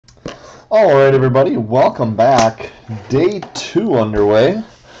Alright everybody, welcome back. Day 2 underway.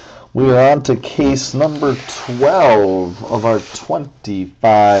 We are on to case number 12 of our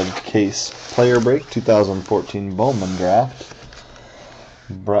 25 case player break 2014 Bowman draft.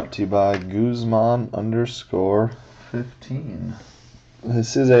 Brought to you by Guzman _15.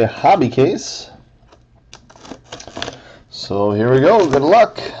 This is a hobby case. So here we go, good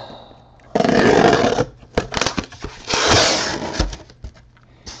luck.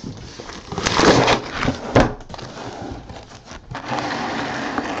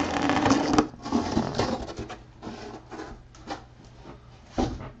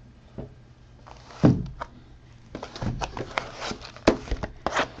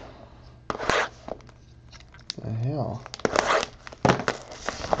 The hell?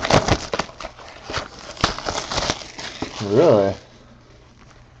 Really?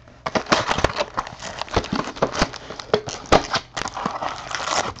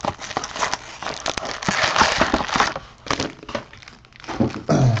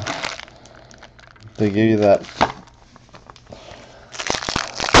 They give you that.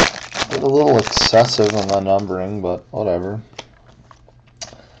 A little excessive on the numbering, but whatever.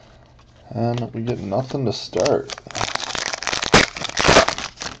 And we get nothing to start.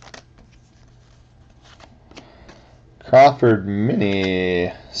 Crawford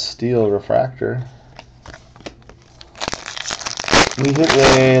Mini Steel Refractor. We hit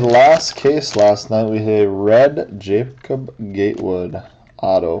a last case last night. We hit a red Jacob Gatewood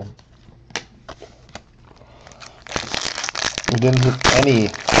auto. We didn't hit any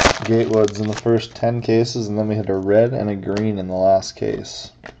Gatewoods in the first 10 cases, and then we hit a red and a green in the last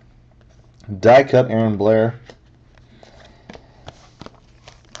case. Die cut Aaron Blair.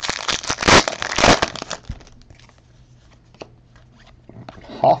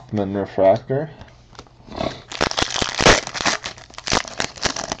 Hoffman Refractor.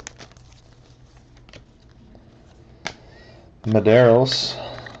 Maderos.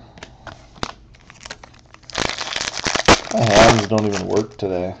 My hands don't even work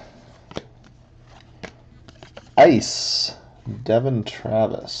today. Ice. Devin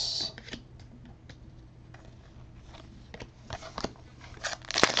Travis.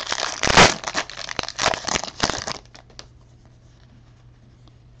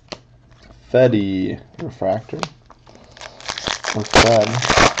 Fetty Refractor. Or Fed.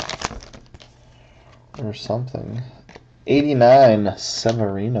 Or something. 89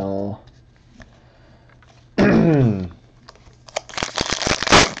 Severino.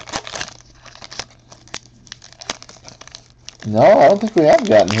 No, I don't think we have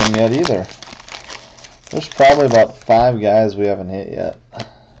gotten him yet either. There's probably about 5 guys we haven't hit yet,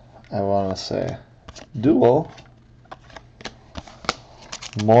 I want to say. Duo.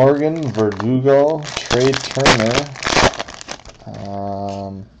 Morgan, Verdugo, Trey Turner.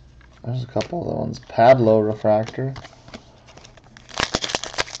 There's a couple other ones. Padlo Refractor.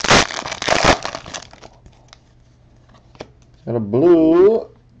 Got a blue.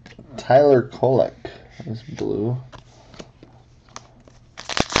 Tyler Kolek. There's blue.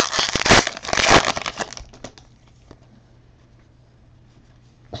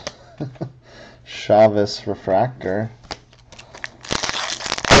 Chavez Refractor.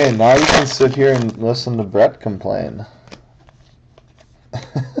 Hey, now you can sit here and listen to Brett complain.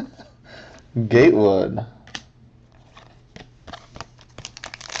 Gatewood.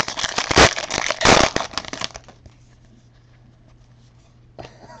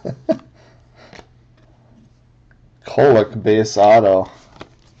 Kolek base auto.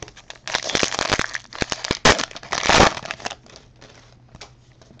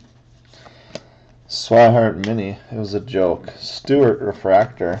 Swihart Mini. It was a joke. Stewart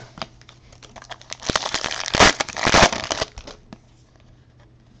Refractor.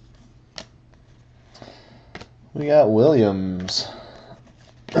 We got Williams.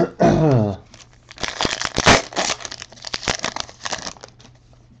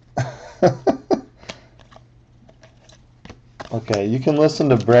 Okay, you can listen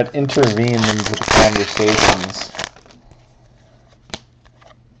to Brett intervene into the conversations.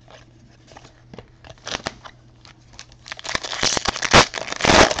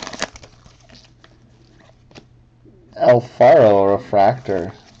 Alfaro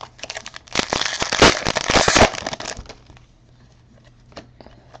Refractor.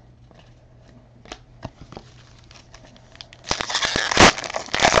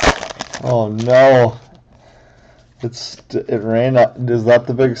 Oh no. It rained. Is that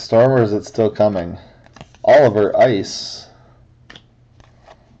the big storm or is it still coming? Oliver Ice.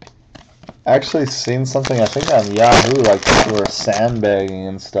 Actually seen something, I think on Yahoo, like people were sandbagging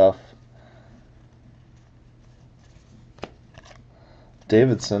and stuff.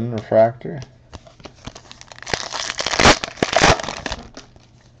 Davidson refractor.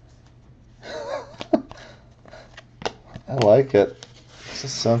 I like it. It's a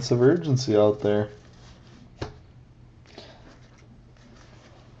sense of urgency out there.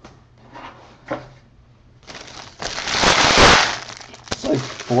 It's like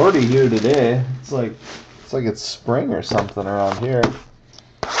 40 here today. It's like it's spring or something around here.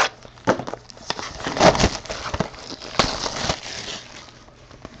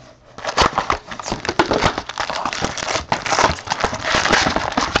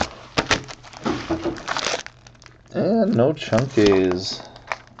 And no chunkies.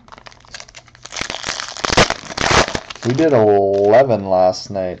 We did 11 last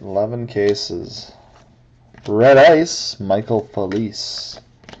night. 11 cases. Red Ice, Michael Felice.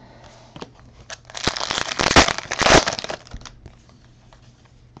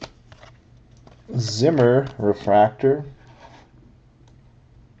 Zimmer refractor.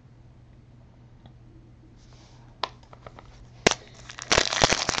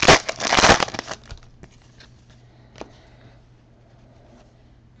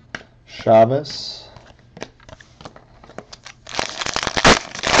 Chavez.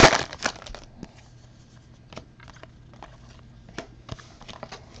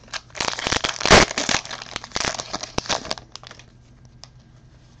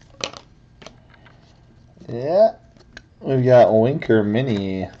 Yeah, we've got Winker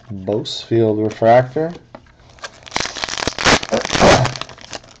Mini Bosefield refractor.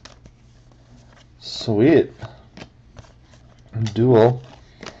 Sweet. Dual.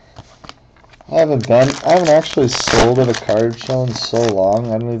 I haven't actually sold at a card show in so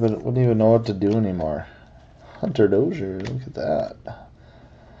long. I wouldn't even know what to do anymore. Hunter Dozier, look at that.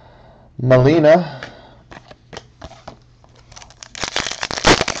 Molina.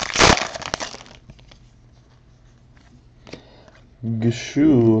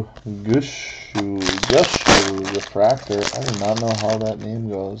 Gushu refractor. I do not know how that name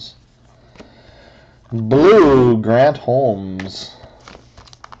goes. Blue, Grant Holmes.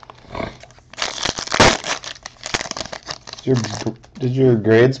 Did your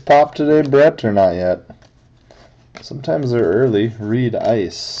grades pop today, Brett, or not yet? Sometimes they're early. Reed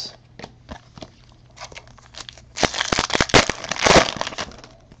Ice.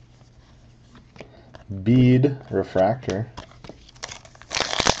 Bead refractor.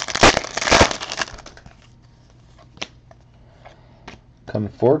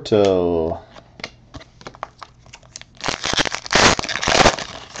 Conforto.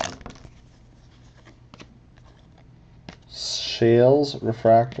 Shales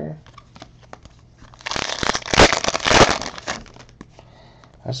refractor.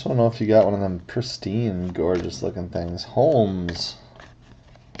 I just don't know if you got one of them pristine, gorgeous looking things. Holmes.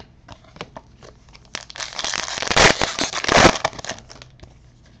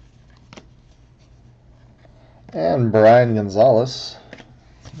 And Brian Gonzalez.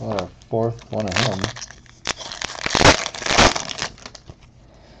 What a fourth one of him.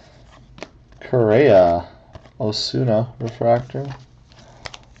 Correa. Osuna refractor.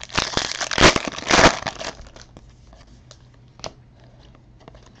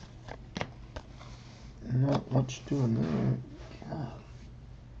 Not much doing there. God.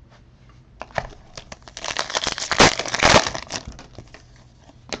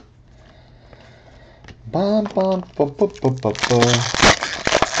 Bum, bum, bu, bu, bu, bu.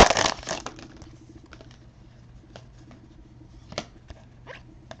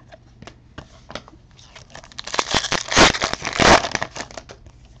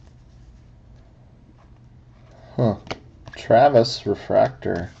 Huh. Travis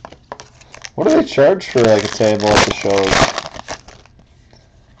refractor. What do they charge for like a table at the shows?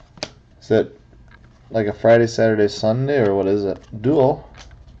 Is it like a Friday, Saturday, Sunday, or what is it? Dual.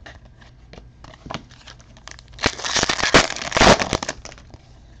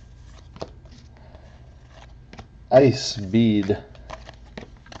 Ice bead.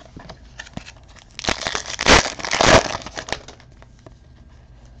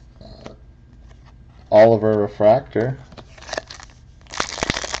 Oliver refractor.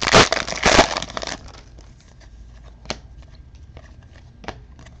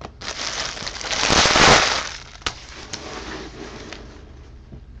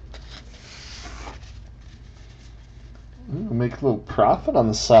 Ooh, make a little profit on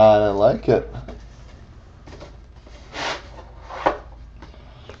the side. I like it.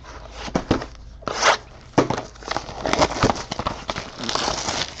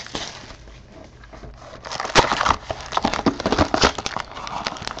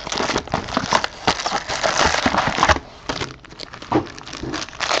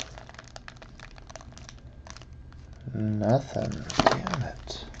 Nothing. Damn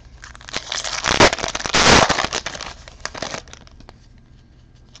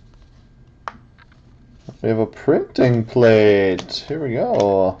We have a printing plate. Here we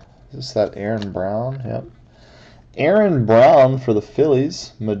go. Is this that Aaron Brown? Yep. Aaron Brown for the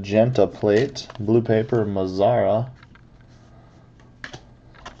Phillies. Magenta plate. Blue paper, Mazzara. I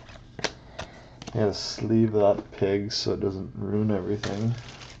gotta sleeve that pig so it doesn't ruin everything.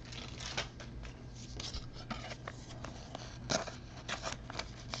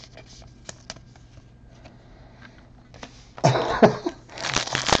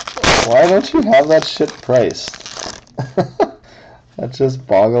 Why don't you have that shit priced? That just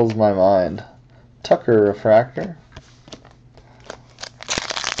boggles my mind. Tucker refractor.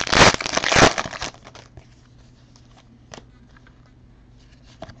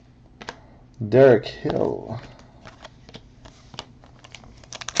 Derek Hill.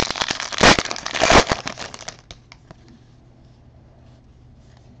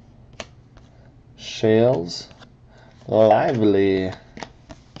 Shales. Lively.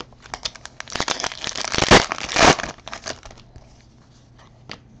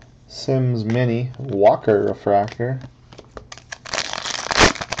 Sims Mini. Walker refractor.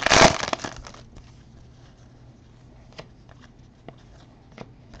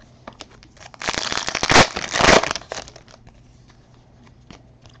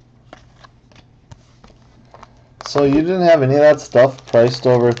 So you didn't have any of that stuff priced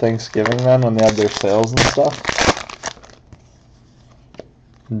over Thanksgiving then when they had their sales and stuff?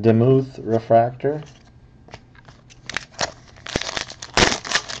 Demuth refractor.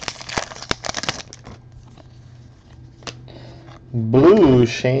 Blue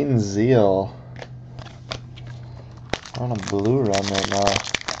Shane Zeal. I'm on a blue run right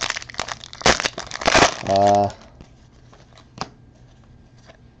now.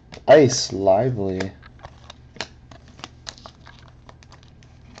 Ice Lively.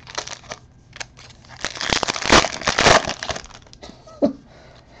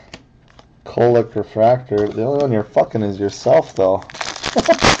 Colic refractor. The only one you're fucking is yourself, though.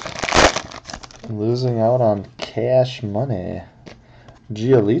 Losing out on cash money.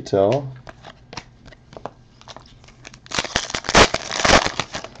 Giolito.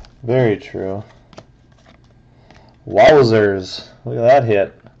 Very true. Wowzers. Look at that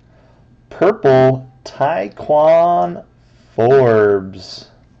hit. Purple Tyquan Forbes.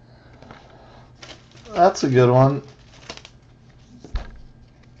 That's a good one.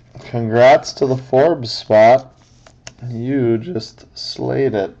 Congrats to the Forbes spot. You just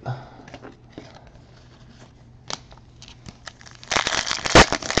slayed it.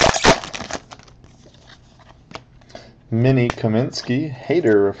 Mini Kaminsky,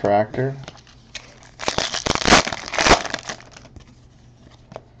 Hater refractor.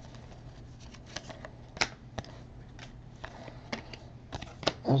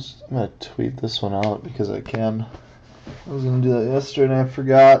 I'm going to tweet this one out because I can. I was going to do that yesterday and I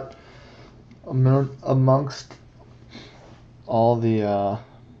forgot. Amongst all the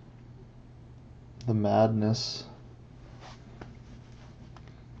madness.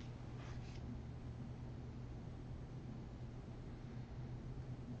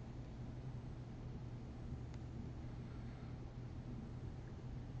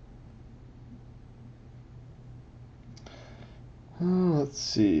 Let's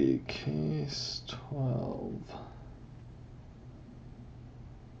see, case 12.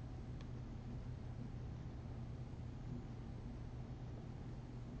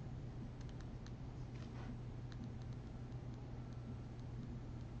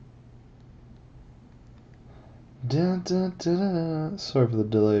 Dun, dun, dun, dun. Sorry for the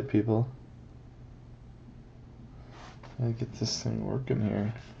delay, people. Gotta get this thing working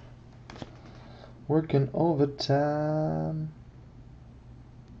here. Working overtime.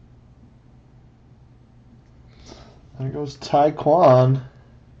 There goes Tyquan.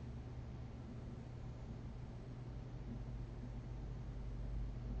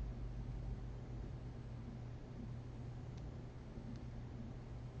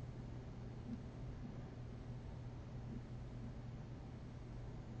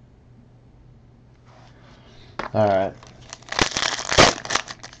 All right.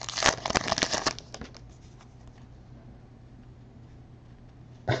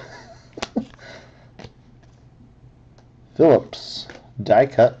 Phillips, die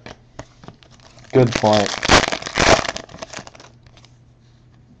cut. Good point.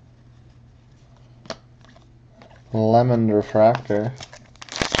 Lemon refractor.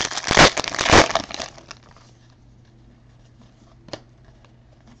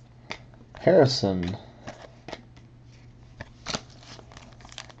 Harrison.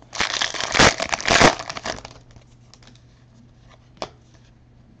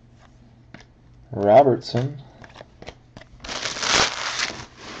 Robertson.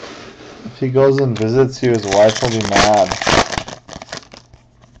 he goes and visits you, his wife will be mad.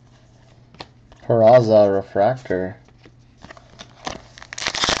 Peraza refractor.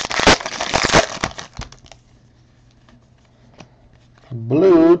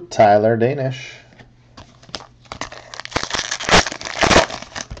 Blue, Tyler Danish.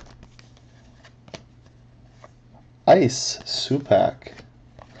 Ice, Supak.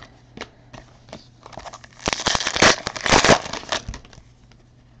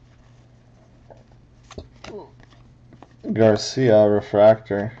 Garcia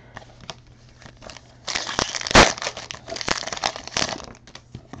refractor.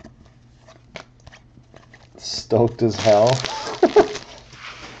 Stoked as hell.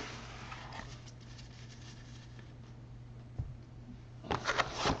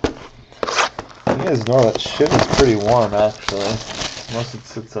 You guys know that shit is pretty warm, actually, unless it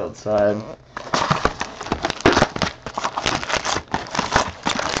sits outside.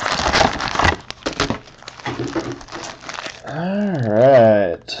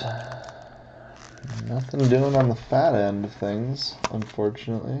 Alright. Nothing doing on the fat end of things,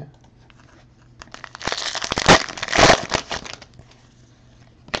 unfortunately.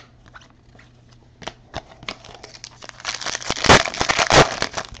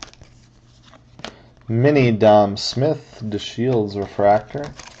 Mini Dom Smith, DeShields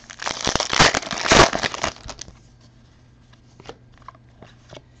refractor.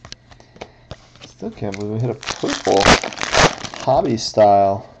 Still can't believe we hit a purple. Hobby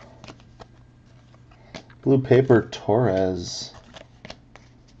style. Blue paper Torres.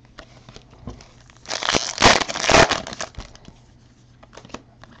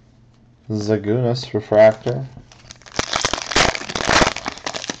 Zagunis refractor.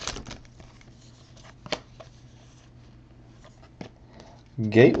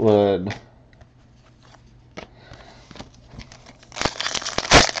 Gatewood.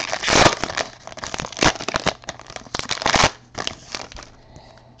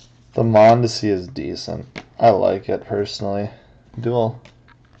 The Mondesi is decent. I like it personally. Dual.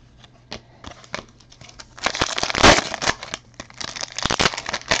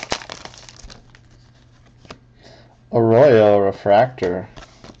 Arroyo refractor.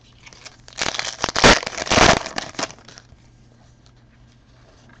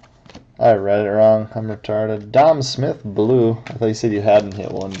 I read it wrong. I'm retarded. Dom Smith blue. I thought you said you hadn't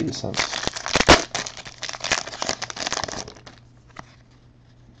hit one decent.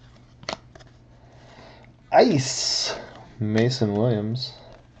 Ice. Mason Williams.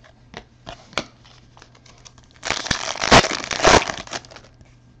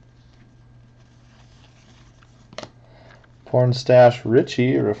 Pornstash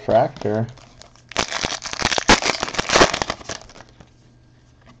Richie refractor.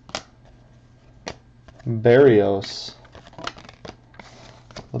 Barrios.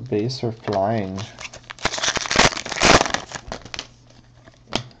 The base are flying.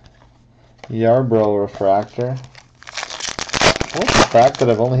 Yarbrough refractor. What's the fact that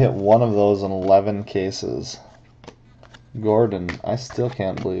I've only hit one of those in 11 cases? Gordon. I still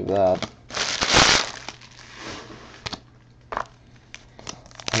can't believe that.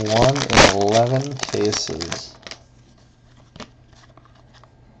 1 in 11 cases.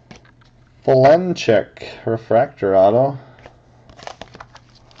 Folenchek refractor auto.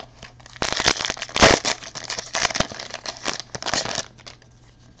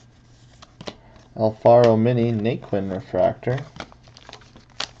 Alfaro Mini Naquin refractor.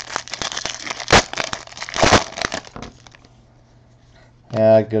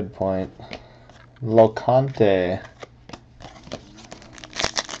 Yeah, good point. Locante.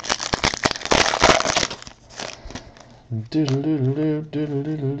 Doodle-doodle-doo,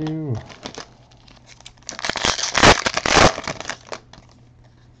 doodle-doodle-doo.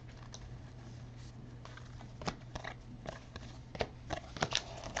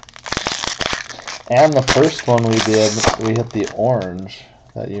 And the first one we did, we hit the orange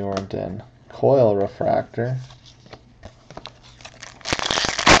that you weren't in. Coil refractor.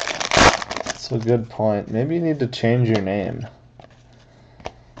 That's a good point. Maybe you need to change your name.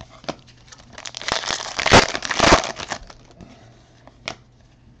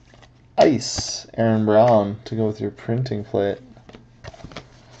 Ice, Aaron Brown, to go with your printing plate.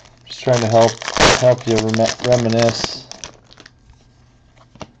 Just trying to help you reminisce.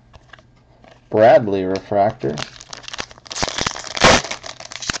 Bradley refractor.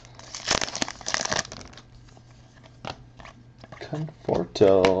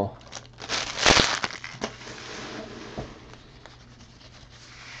 Conforto.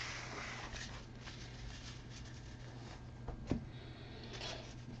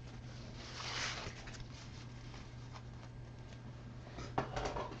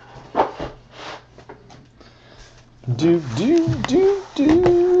 Do.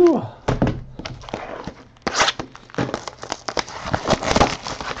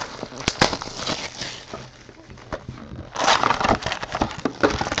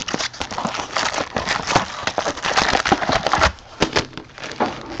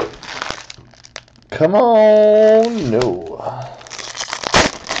 Come on, no.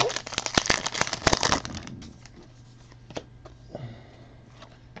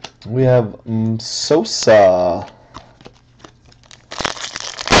 We have Sosa.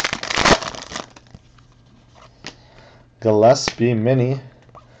 Gillespie Mini.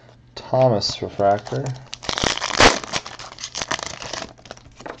 Thomas Refractor.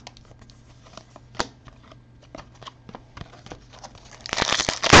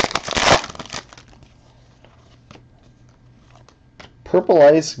 Purple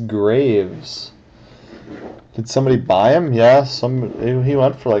Ice Graves. Did somebody buy him? Yeah, he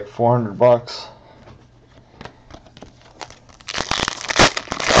went for like $400.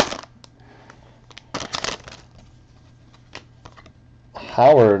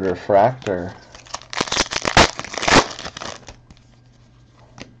 Howard Refractor.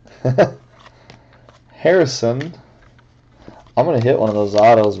 Harrison. I'm gonna hit one of those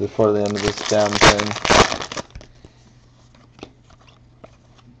autos before the end of this damn thing.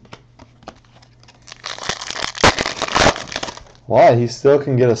 Why? He still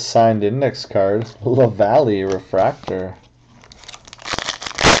can get a signed index card. LaValle Refractor.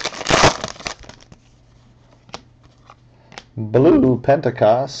 Blue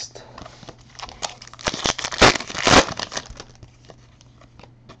Pentecost.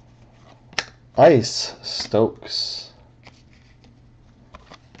 Ice Stokes.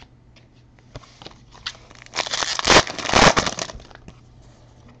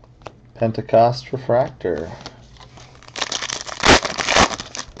 Pentecost Refractor.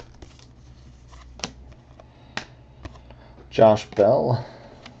 Josh Bell.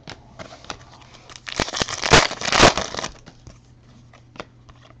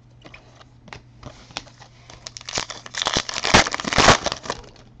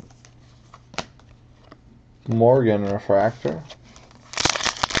 Morgan Refractor.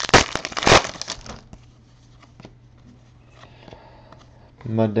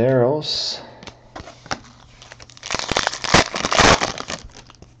 Maderos.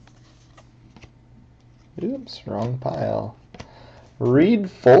 Oops, wrong pile. Reed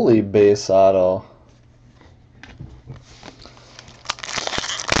Foley base auto.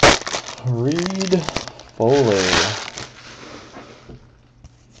 Reed Foley.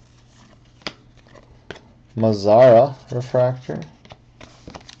 Mazzara Refractor.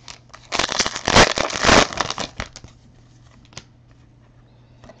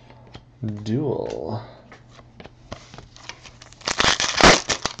 Dual.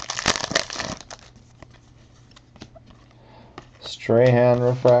 Strahan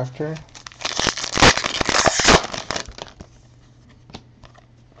Refractor.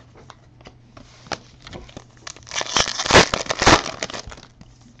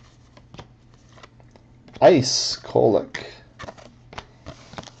 Ice Kolek.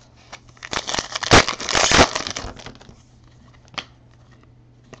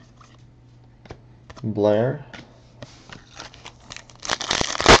 Blair.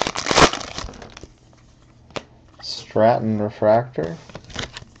 Stratton Refractor.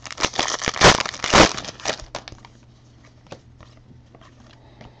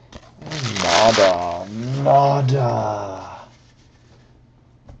 Nada.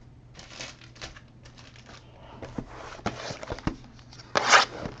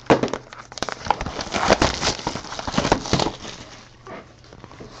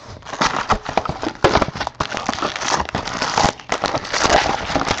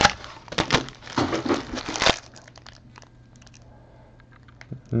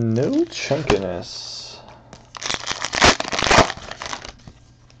 No chunkiness.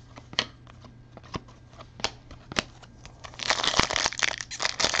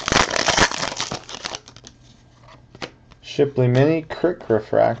 Shipley Mini Crick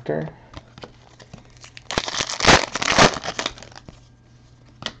Refractor.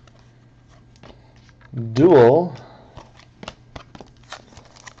 Dual.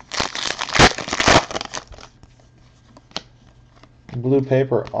 Blue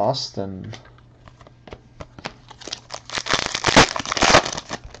Paper Austin.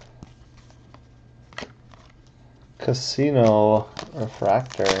 Casino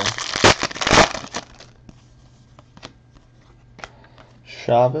Refractor.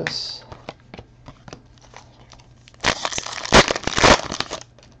 Chavez.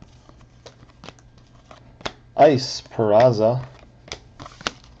 Ice Peraza.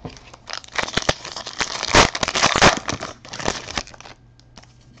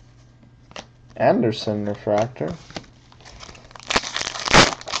 Anderson refractor.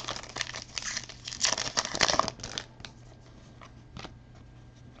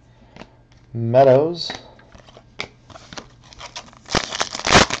 Meadows.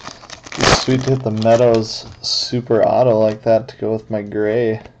 It's sweet to hit the Meadows super auto like that to go with my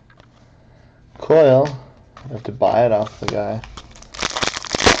gray. Coil. I have to buy it off the guy,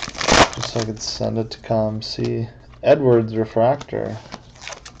 just so I could send it to ComC. Edwards refractor.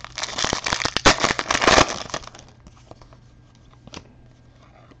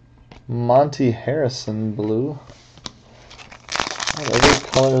 Monty Harrison blue. Oh, every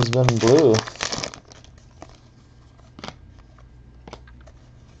color has been blue.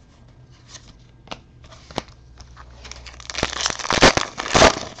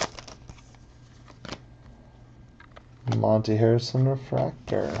 Monty Harrison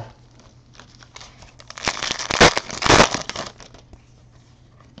refractor.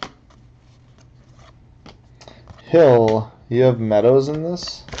 Hill, you have Meadows in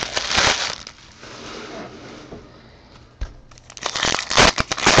this?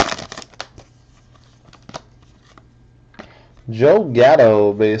 Joe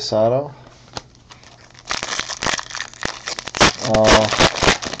Gatto base auto.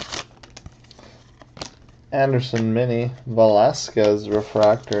 Anderson mini. Velasquez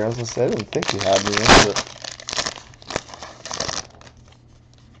refractor. I was gonna say, I didn't think he had me into it.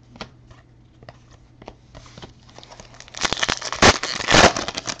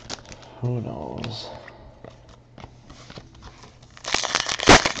 Who knows?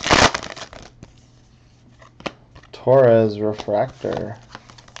 Torres refractor.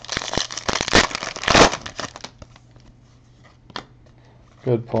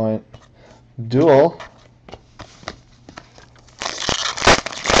 Good point. Dual.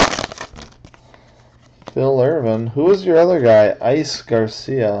 Phil Irvin. Who was your other guy? Ice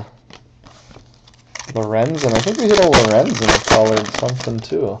Garcia. Lorenzen. I think we hit a Lorenzen colored something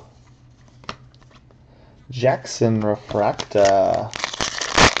too. Jackson refractor.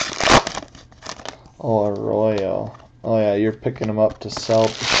 Oh, Arroyo. Oh yeah, you're picking him up to sell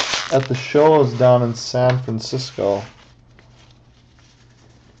at the shows down in San Francisco.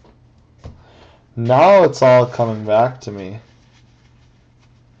 Now it's all coming back to me.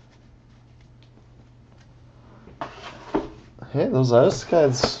 Hey, those ice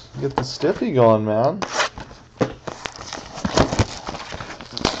guys get the stiffy going, man.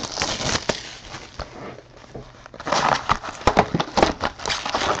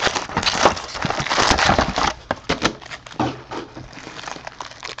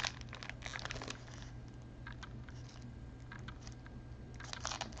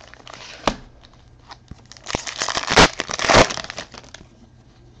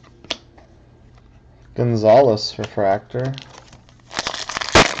 Gonzalez refractor.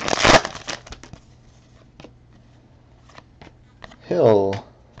 Hill.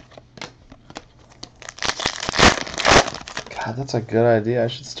 God, that's a good idea. I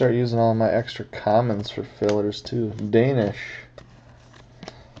should start using all my extra commons for fillers too. Danish.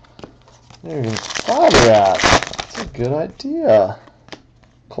 Never even thought of that. That's a good idea.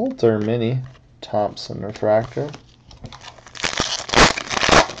 Coulter mini. Thompson refractor.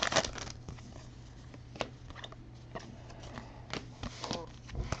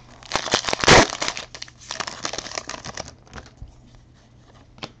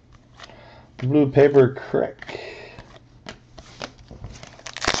 Blue paper Crick.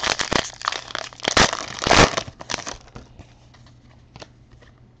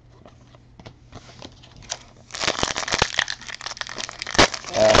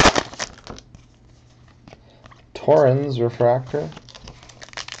 Torrens refractor.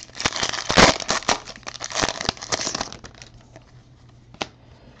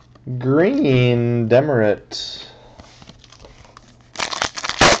 Green Demerit.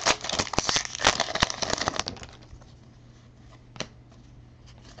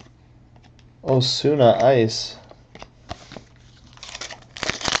 Osuna Ice.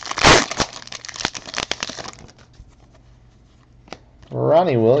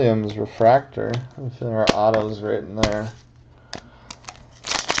 Ronnie Williams refractor. I'm feeling our autos right in there.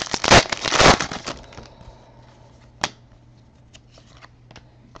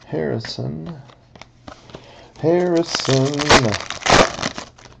 Harrison.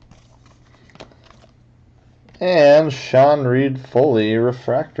 And Sean Reed Foley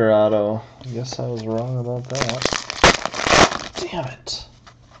refractor auto. I guess I was wrong about that. Damn it.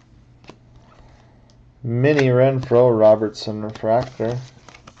 Mini Renfro Robertson refractor.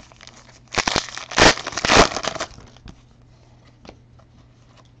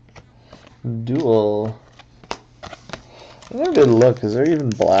 Dual. I never a good look. Is there even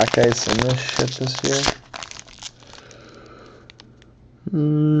black ice in this shit this year?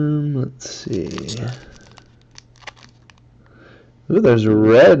 Let's see. Ooh, there's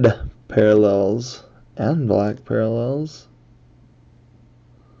red parallels and black parallels.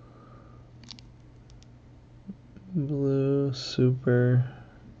 Blue, super.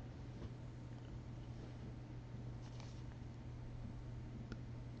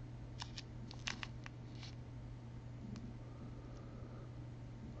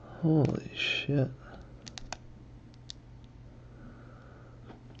 Holy shit.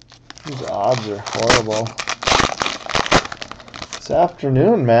 These odds are horrible. It's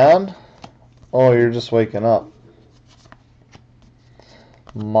afternoon, man. Oh, you're just waking up.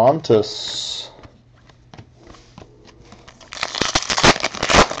 Montes.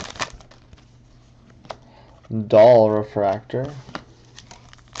 Doll refractor.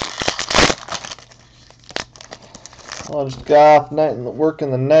 I'll just got off night and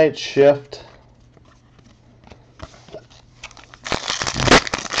working the night shift.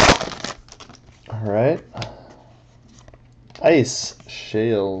 Alright. Ice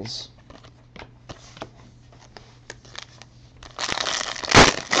shales.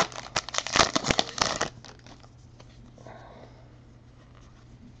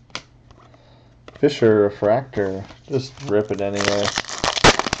 Fisher refractor. Just rip it anyway.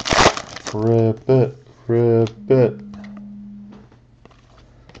 Rip it. Rip it.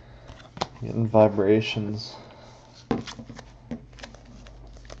 Getting vibrations.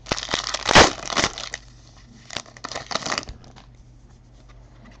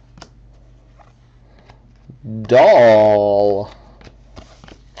 Doll.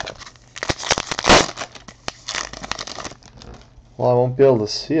 Well, I won't be able to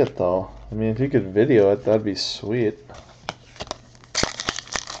see it though. I mean, if you could video it, that'd be sweet.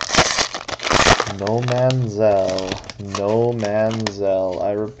 No Manziel. No Manziel.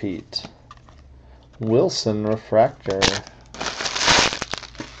 I repeat. Wilson refractor.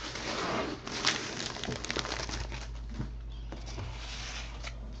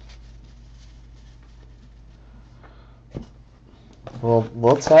 Well,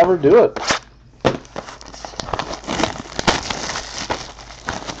 let's have her do it.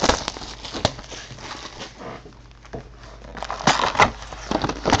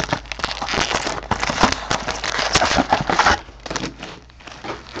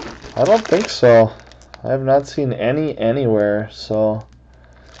 I don't think so. I have not seen any anywhere, so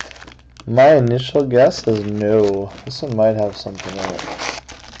my initial guess is no. This one might have something in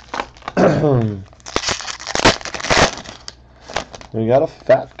it. We got a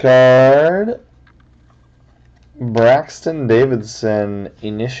fat card. Braxton Davidson,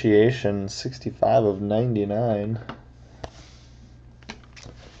 initiation, 65 of 99.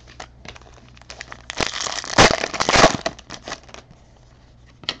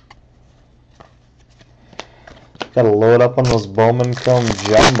 Gotta load up on those Bowman Chrome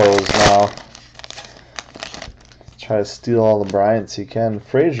Jumbos now. Try to steal all the Bryants you can.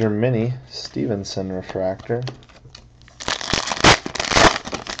 Frazier Mini, Stevenson refractor.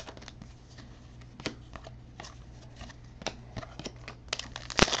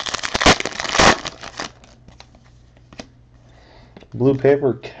 Blue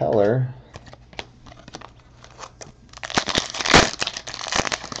paper Keller.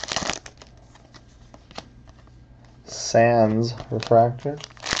 Sands refractor.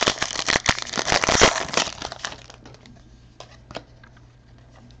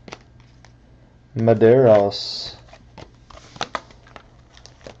 Medeiros.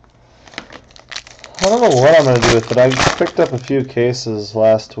 I don't know what I'm going to do with it. I picked up a few cases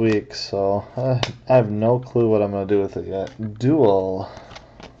last week, so I have no clue what I'm going to do with it yet. Dual.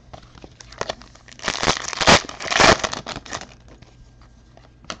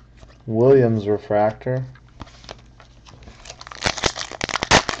 Williams refractor.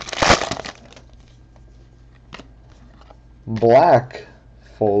 Black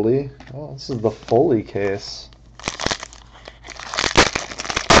Foley. Oh, this is the Foley case.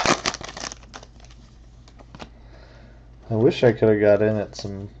 I wish I could have got in at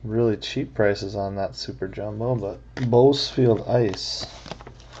some really cheap prices on that Super Jumbo, but Bosefield Ice.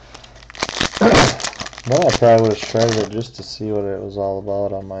 Then I probably would have shredded it just to see what it was all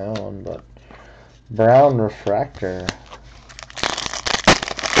about on my own, but Brown refractor.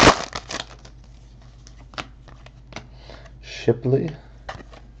 Shipley.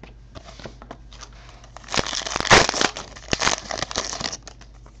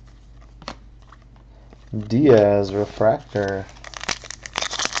 Diaz refractor.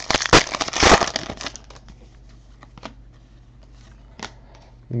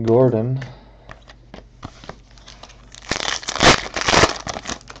 Gordon.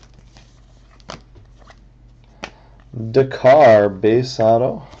 Dakar base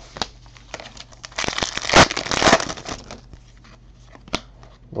auto.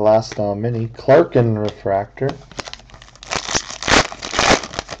 Last mini. Clarkin refractor.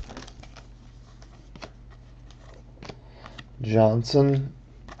 Johnson.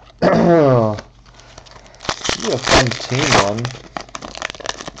 Be a fun team one.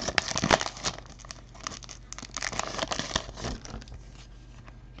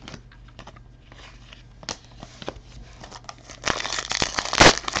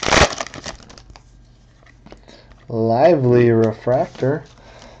 Lively refractor.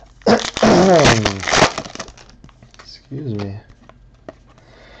 Excuse me.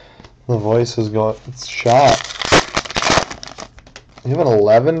 The voice is going. It's shot. You have an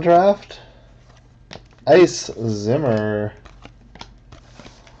 11 draft? Ice Zimmer.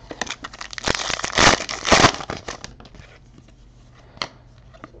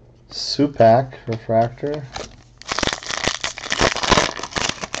 Supak refractor.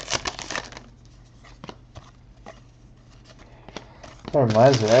 That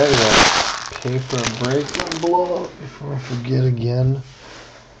reminds me, I had a paper break envelope before I forget again.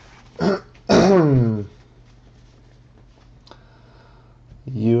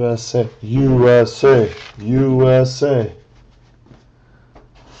 USA, USA, USA.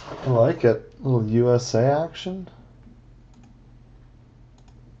 I like it. A little USA action.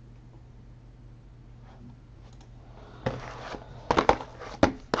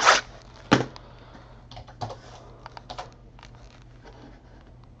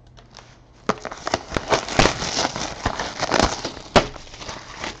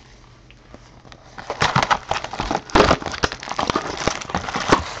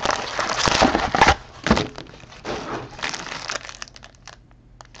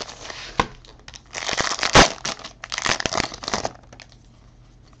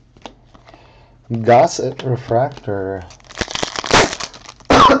 Gossett refractor.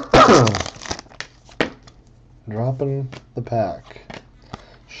 Dropping the pack.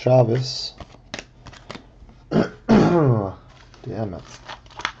 Chavez. Damn it.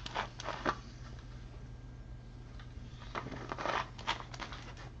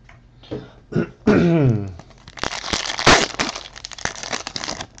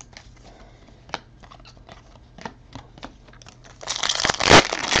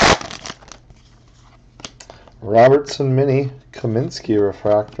 Robertson Mini Kaminsky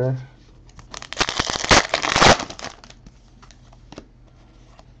refractor.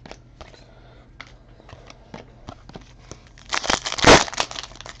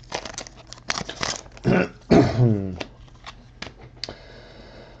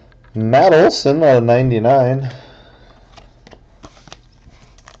 Matt Olson out of 99.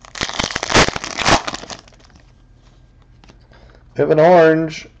 We have an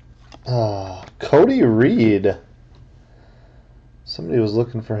orange. Cody Reed. Somebody was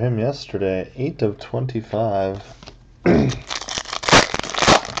looking for him yesterday. 8 of 25.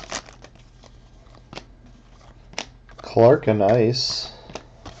 Clark and Ice.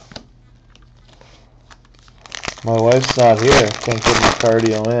 My wife's not here. Can't get my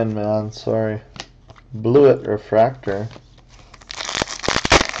cardio in, man. Sorry. Blewett refractor.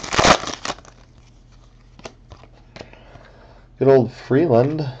 Good old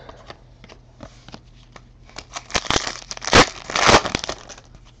Freeland.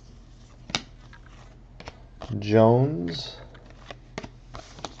 Jones.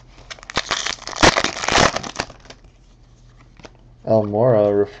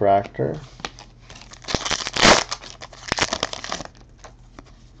 Almora refractor.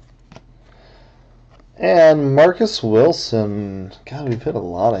 And Marcus Wilson. God, we've hit a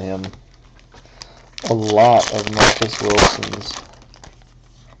lot of him. A lot of Marcus Wilsons.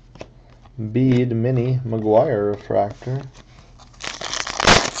 Bead Mini McGuire refractor.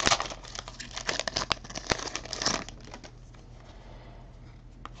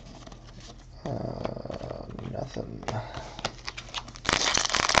 Nothing.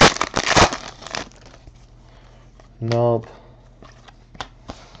 Nope.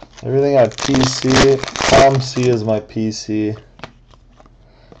 Everything on PC. Tom C is my PC.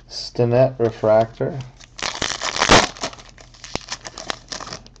 Stinnett refractor.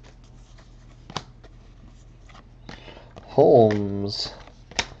 Holmes.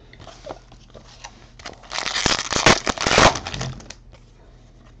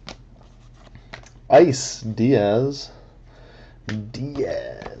 Ice Diaz.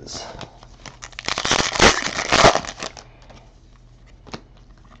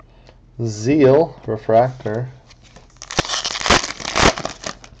 Zeal refractor.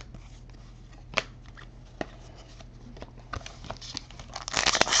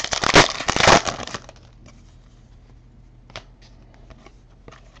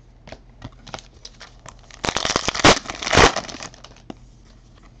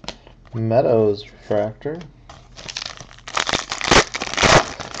 Meadows refractor.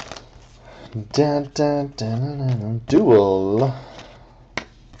 Dun, dun, dun, dun, dun. Dual.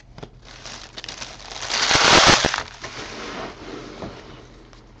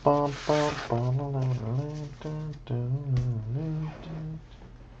 Bum, bum, bum, dun, dun, dun.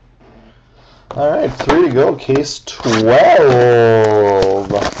 All right, 3 to go. Case 12.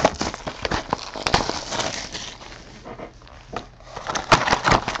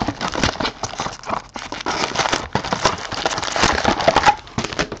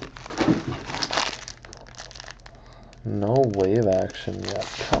 No wave action yet.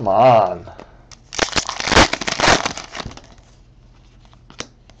 Come on.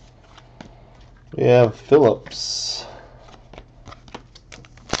 We have Phillips.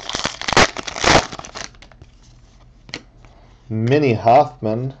 Mini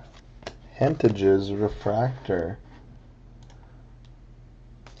Hoffman. Hentages refractor.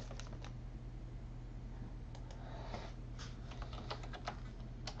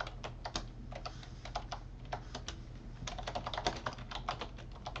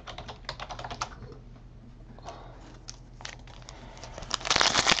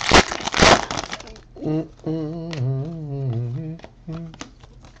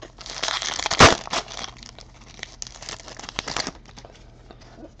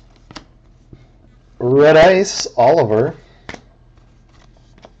 Red Ice, Oliver.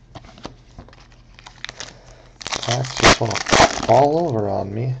 Packs just want to fall over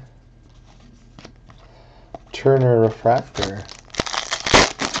on me. Turner refractor.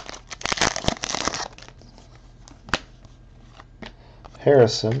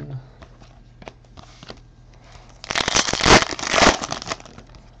 Harrison.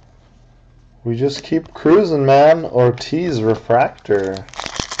 We just keep cruising, man. Ortiz refractor.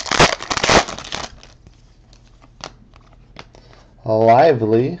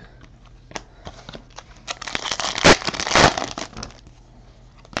 Lively.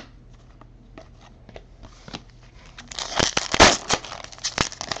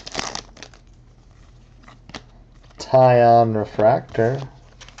 Tyon refractor.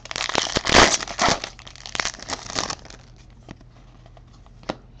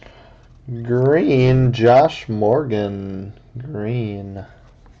 Green, Josh Morgan. Green.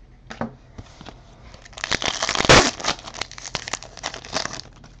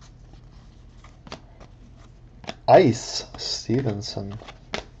 Ice, Stevenson.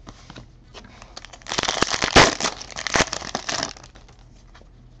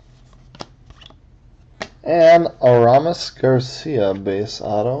 And Aramis Garcia base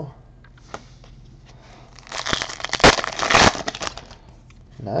auto.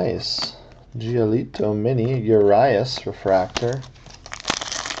 Nice. Giolito Mini Urias refractor.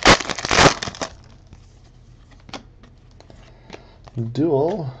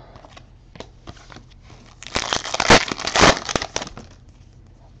 Dual.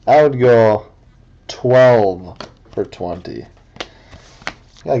 I would go 12 for 20.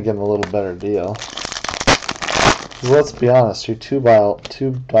 Gotta give him a little better deal. Let's be honest, your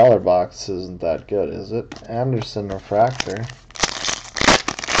 $2 box isn't that good, is it? Anderson refractor.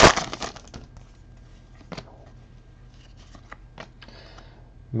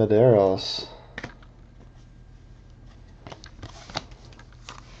 Medeiros.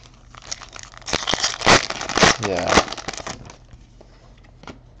 Yeah.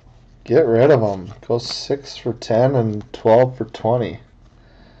 Get rid of them. Go 6 for 10 and 12 for 20.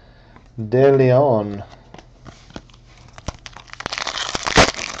 De Leon.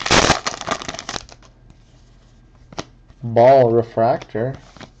 Ball refractor.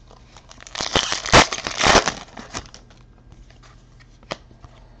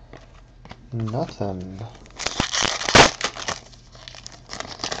 Nothing.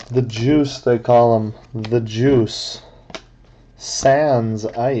 The juice, they call him. The juice. Sans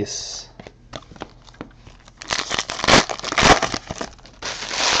Ice.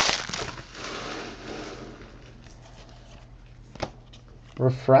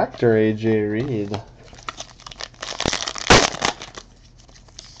 Refractor AJ Reed.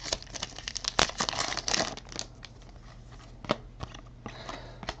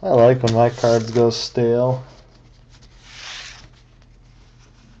 I like when my cards go stale.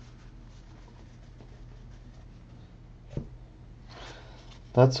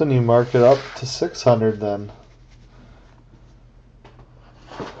 That's when you mark it up to 600 then.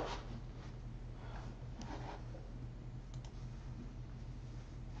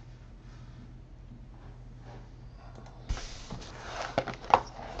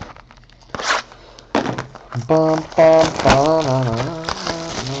 Bum, bum, ba, na, na, na.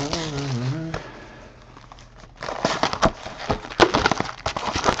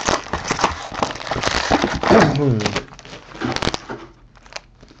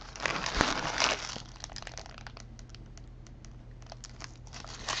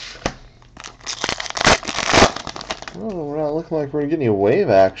 Oh, we're not looking like we're getting any wave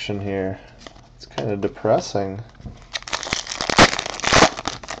action here. It's kind of depressing.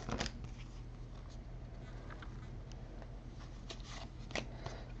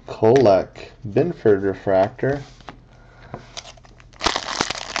 Kolek, Binford refractor.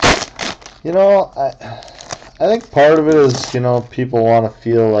 You know, I think part of it is, you know, people want to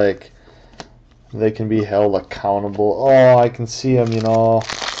feel like they can be held accountable. Oh, I can see him, you know.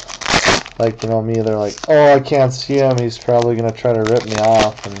 Like, you know, me, they're like, oh, I can't see him. He's probably going to try to rip me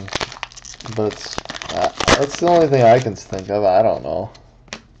off. But that's the only thing I can think of. I don't know.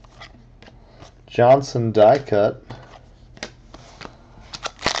 Johnson die cut.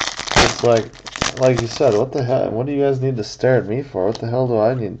 It's like you said, what the hell? What do you guys need to stare at me for? What the hell do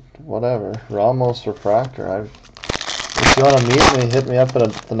I need? Whatever. Ramos refractor. If you want to meet me, hit me up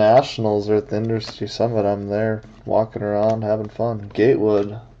at the Nationals or at the Industry Summit. I'm there walking around having fun.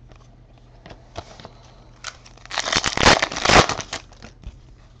 Gatewood.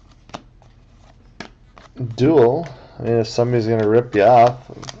 Duel. I mean, if somebody's going to rip you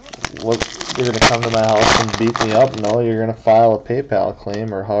off, you're going to come to my house and beat me up? No, you're going to file a PayPal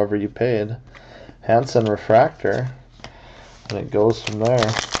claim or however you paid. Hansen refractor. And it goes from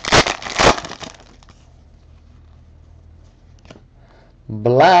there.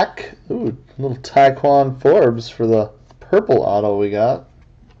 Black. Ooh, little Taekwon Forbes for the purple auto we got.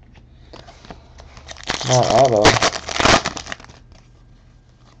 Not auto.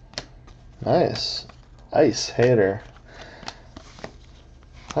 Nice. Ice Hater.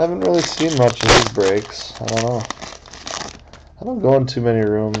 I haven't really seen much of his breaks. I don't know. I don't go in too many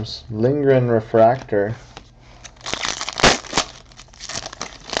rooms. Lindgren refractor.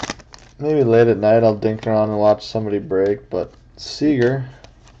 Maybe late at night I'll dink around and watch somebody break, but Seager,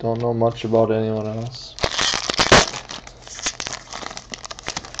 don't know much about anyone else.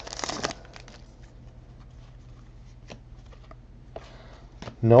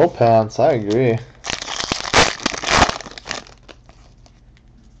 No pants, I agree.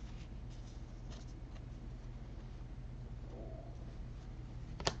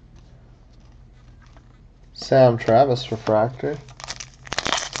 Sam Travis refractor.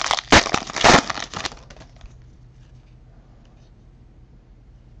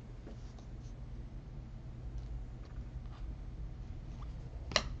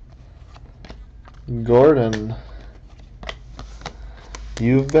 Gordon.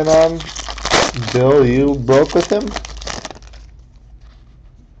 You've been on? Bill, you broke with him?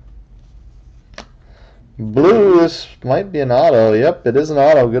 Blue, this might be an auto. Yep, it is an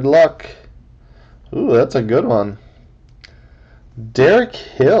auto. Good luck. Ooh, that's a good one. Derek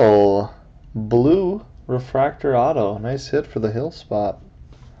Hill. Blue refractor auto. Nice hit for the Hill spot.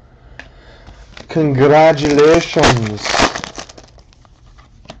 Congratulations.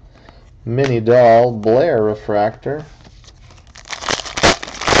 Mini Doll. Blair refractor.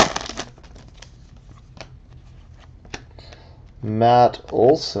 Matt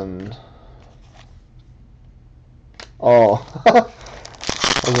Olson. Oh, I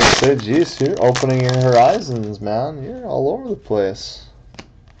was going to say, geez, you're opening your horizons, man. You're all over the place.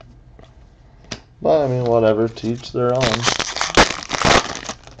 But, I mean, whatever, to each their own.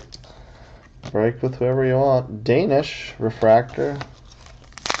 Break with whoever you want. Danish refractor.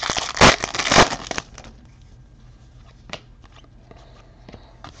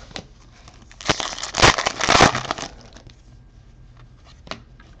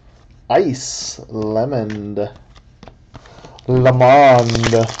 Ice Lemon.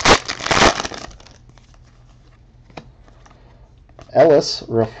 Lamond. Ellis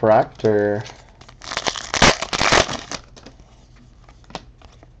refractor.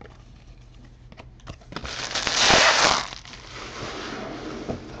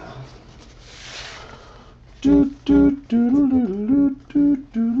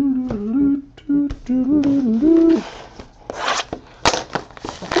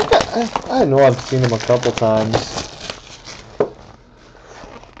 I know I've seen him a couple times.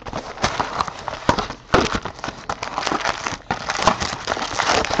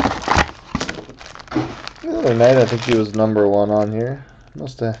 The other night I think he was #1 on here.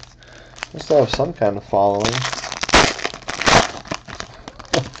 Must have some kind of following.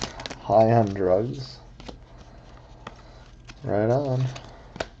 High on drugs. Right on.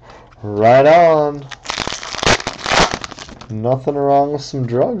 Right on. Nothing wrong with some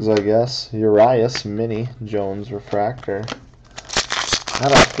drugs, I guess. Urias Mini Jones refractor.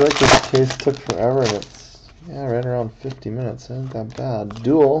 God, I feel like this case took forever, and it's right around 50 minutes. Ain't that bad.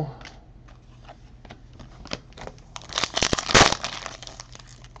 Duel.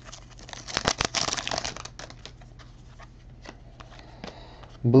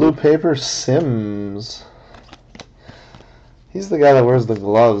 Blue paper Sims. He's the guy that wears the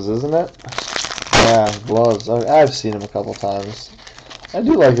gloves, isn't it? Yeah, gloves. I've seen him a couple times. I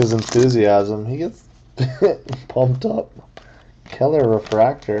do like his enthusiasm. He gets pumped up. Keller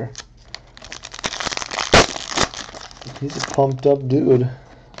Refractor. He's a pumped up dude.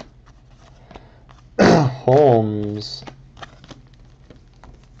 Holmes.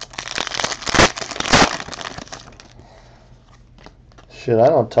 Shit, I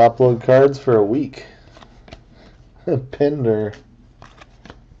don't top load cards for a week. Pinder.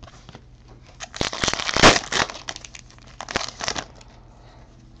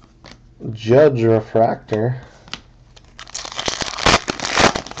 Judge Refractor.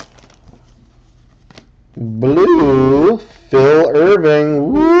 Blue Phil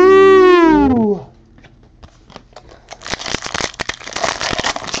Irving. Woo!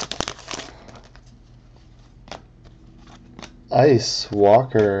 Ice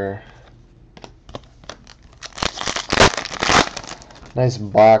Walker. Nice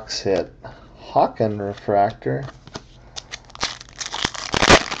box hit. Hawken Refractor.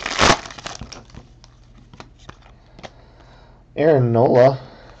 Aaron Nola.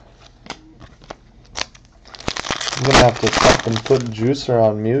 I'm gonna have to fucking put Juicer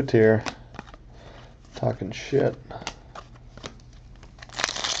on mute here. Talking shit.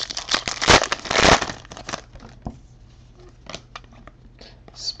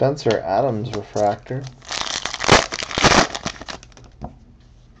 Spencer Adams Refractor.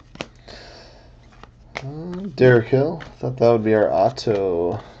 Derek Hill. Thought that would be our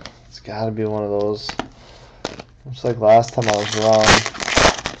auto. It's got to be one of those. Looks like last time I was wrong.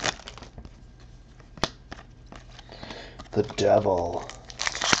 The Devil.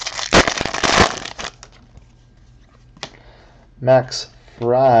 Max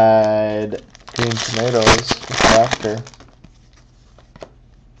Fried Green Tomatoes Refractor.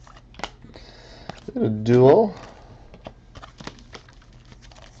 A duel.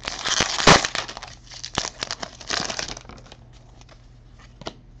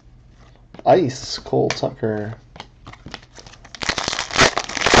 Ice Cole Tucker.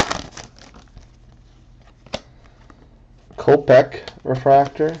 Kopech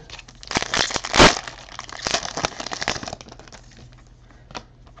Refractor.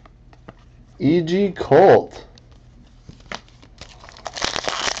 E.G. Colt.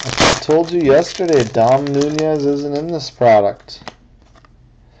 I told you yesterday, Dom Nunez isn't in this product.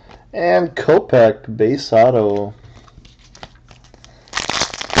 And Kopech base auto.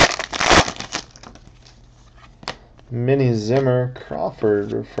 Minnie Zimmer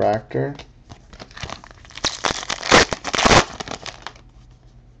Crawford Refractor.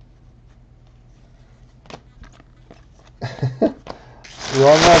 The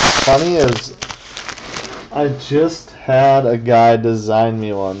one that's funny is I just had a guy design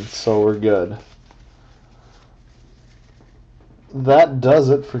me one, so we're good. That does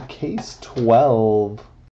it for case 12.